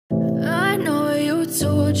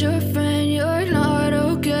told your friend you're not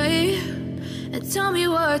okay, and tell me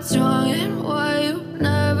what's wrong and why you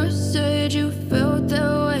never said you felt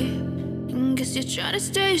that way. And guess you're trying to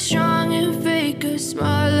stay strong and fake a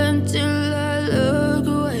smile until I look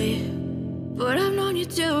away. But I've known you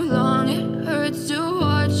too long, it hurts to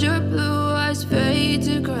watch your blue eyes fade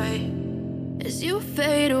to gray as you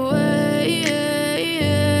fade away,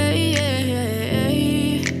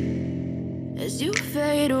 as you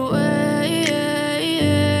fade away.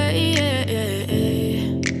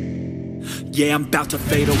 Yeah, I'm about to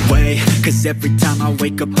fade away, cause every time I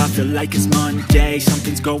wake up I feel like it's Monday.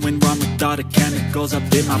 Something's going wrong with all the chemicals up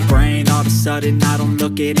in my brain. All of a sudden I don't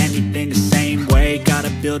look at anything the same way.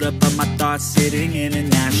 Gotta build up of my thoughts sitting in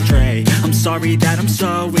an ashtray. I'm sorry that I'm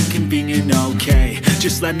so inconvenient, okay.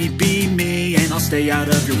 Just let me be me and I'll stay out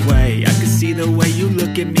of your way. I can see the way you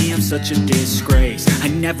look at me, I'm such a disgrace. I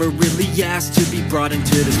never really asked to be brought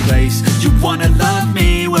into this place. You wanna love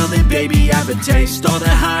me? Well then baby have a taste. All the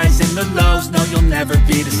highs and the lows, no you'll never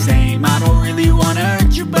be the same. I don't really wanna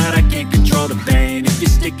hurt you but I can't control the pain. If you're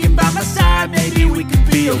sticking by my side maybe we could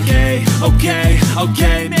be okay.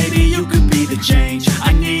 Okay, maybe you could be the change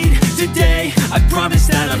I need today. I promise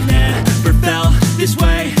that I've never felt this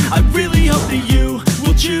way. I really hope that you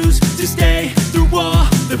will choose to stay through all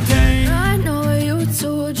the pain. I know you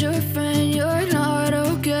told your friend you're not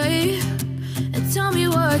okay, and tell me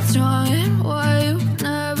what's wrong and why you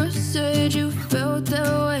never said you felt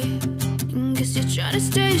that way. And guess you're trying to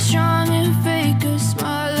stay strong and fake a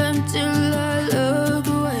smile until I look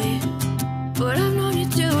away. But I've known you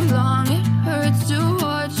too long, it hurts to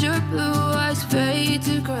watch your blue eyes fade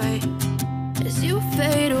to gray